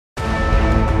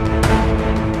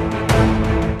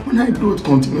when I do it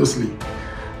continuously,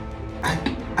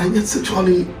 I get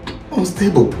sexually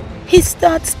unstable. He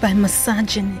starts by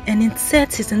massaging and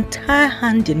inserts his entire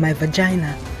hand in my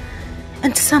vagina.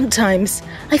 And sometimes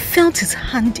I felt his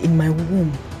hand in my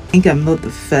womb. I think I'm not the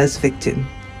first victim,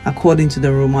 according to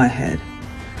the rumor I heard.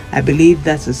 I believe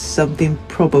that is something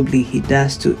probably he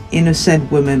does to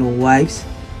innocent women or wives,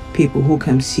 people who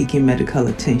come seeking medical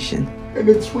attention. And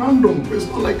it's random. It's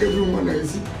not like every woman I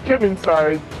see. He came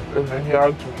inside and then he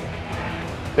hugged me.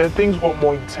 Then things got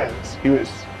more intense. He was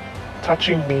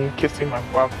touching me, kissing my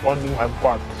back, fondling my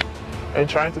butt, and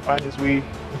trying to find his way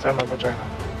inside my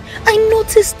vagina. I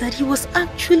noticed that he was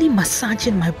actually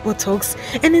massaging my buttocks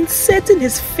and inserting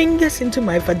his fingers into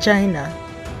my vagina.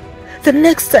 The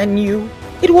next I knew,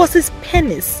 it was his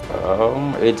penis.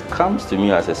 It comes to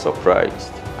me as a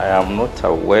surprise. I am not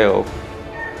aware of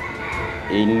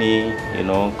any,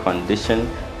 condition,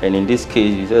 and in this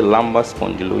case, you said lumbar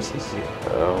spondylosis.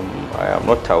 I am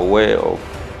not aware of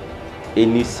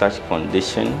any such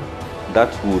condition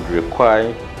that would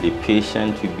require the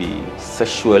patient to be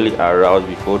sexually aroused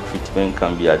before treatment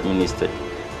can be administered.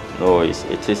 No,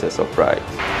 it is a surprise.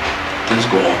 Things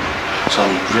go on, so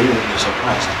I'm really, really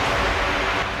surprised.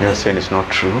 You're saying it's not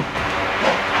true?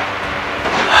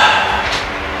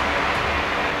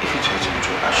 If you tell me the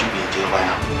truth, I should be in jail by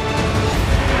now.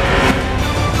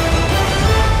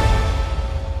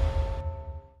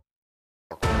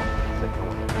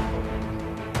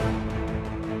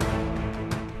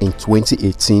 In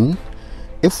 2018,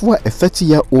 Efua, a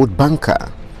 30-year-old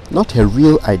banker, not her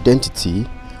real identity,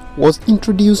 was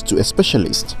introduced to a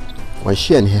specialist when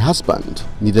she and her husband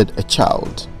needed a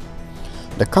child.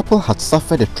 The couple had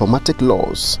suffered a traumatic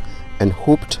loss and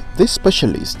hoped this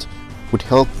specialist would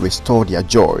help restore their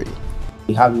joy.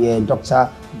 We have here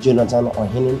Dr. Jonathan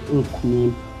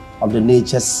Nkunim of the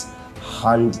Nature's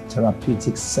Hand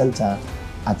Therapeutic Center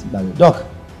at Bali. Doc,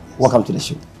 welcome to the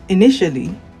show.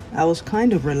 Initially, I was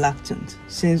kind of reluctant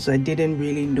since I didn't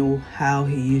really know how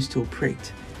he used to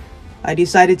operate. I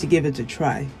decided to give it a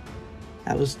try.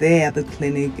 I was there at the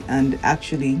clinic, and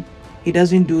actually, he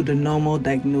doesn't do the normal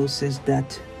diagnosis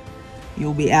that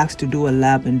you'll be asked to do a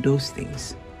lab and those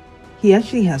things. He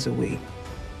actually has a way.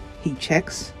 He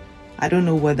checks, I don't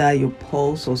know whether your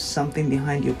pulse or something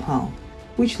behind your palm,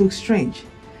 which looks strange,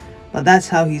 but that's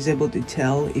how he's able to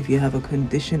tell if you have a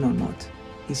condition or not.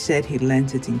 He said he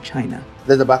learned it in China.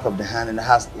 There's the back of the hand and it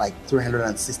has like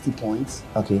 360 points.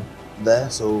 Okay. There,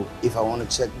 so if I want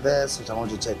to check there, so I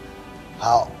want to check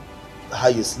how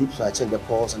you sleep, so I check the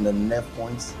pulse and the nerve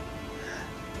points.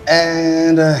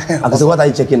 And okay, so what are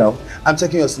you checking now? I'm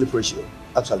checking your sleep ratio,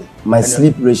 actually. My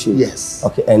sleep ratio? Yes.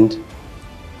 Okay, and?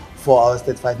 4 hours,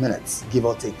 35 minutes, give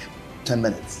or take 10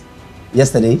 minutes.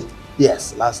 Yesterday?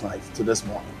 Yes, last night to this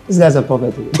morning. This guy's a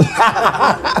prophet.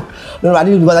 No, I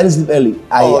didn't, because I didn't sleep early.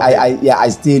 I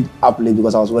stayed up late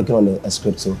because I was working on a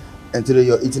script. So. And today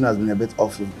your eating has been a bit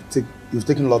off. You've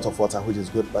taken a lot of water, which is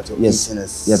good, but your eating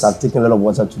is... Yes, I've taken a lot of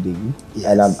water today. Yes.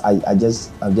 And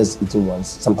I've just eaten once,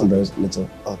 something very little.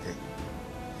 Okay.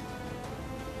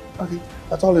 Okay.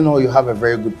 But all in all, you have a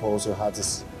very good pulse. Your heart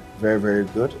is very, very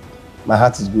good. My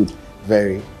heart is good.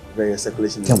 Very, very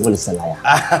circulation. Is a liar.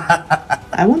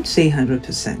 I won't say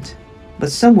 100%,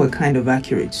 but some were kind of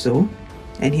accurate, so.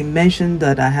 And he mentioned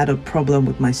that I had a problem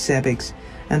with my cervix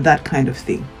and that kind of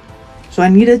thing. So I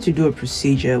needed to do a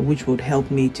procedure which would help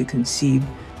me to conceive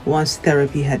once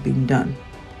therapy had been done.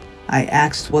 I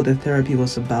asked what the therapy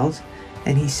was about,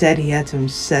 and he said he had to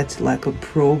insert like a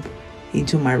probe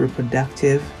into my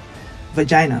reproductive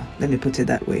vagina, let me put it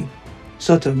that way.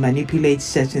 Sort of manipulate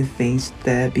certain things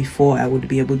there before I would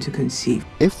be able to conceive.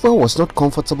 Efua was not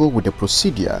comfortable with the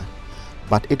procedure,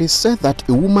 but it is said that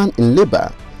a woman in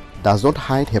labor does not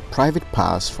hide her private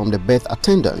parts from the birth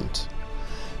attendant.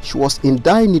 She was in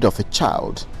dire need of a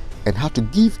child and had to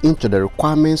give in to the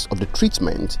requirements of the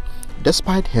treatment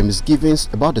despite her misgivings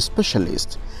about the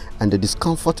specialist and the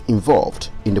discomfort involved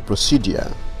in the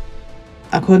procedure.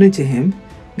 According to him,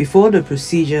 before the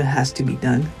procedure has to be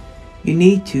done, you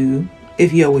need to,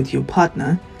 if you're with your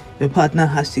partner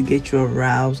has to get you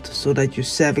aroused so that your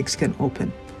cervix can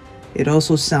open. It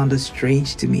also sounded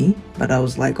strange to me, but I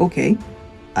was like, okay.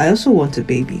 I also want a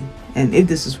baby, and if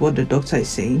this is what the doctor is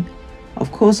saying, of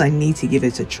course I need to give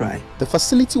it a try. The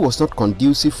facility was not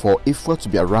conducive for Efua to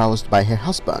be aroused by her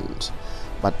husband,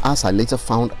 but as I later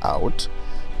found out,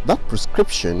 that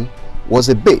prescription was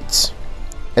a bait,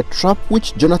 a trap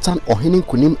which Jonathan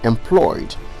Nkunim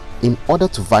employed in order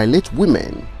to violate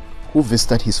women who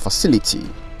visited his facility.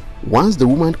 Once the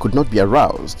woman could not be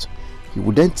aroused, he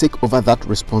would then take over that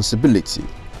responsibility.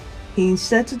 He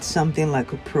inserted something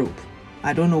like a probe.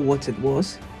 I don't know what it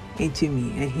was. into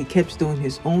me, and he kept doing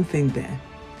his own thing there.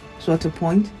 So at a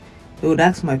point, he would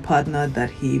ask my partner that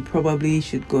he probably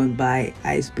should go and buy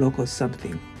ice block or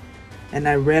something. And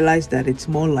I realized that it's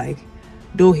more like,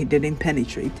 though he didn't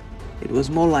penetrate, it was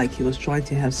more like he was trying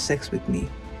to have sex with me,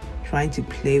 trying to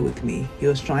play with me. He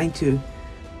was trying to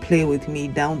play with me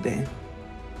down there,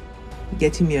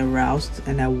 getting me aroused,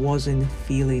 and I wasn't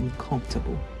feeling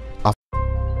comfortable.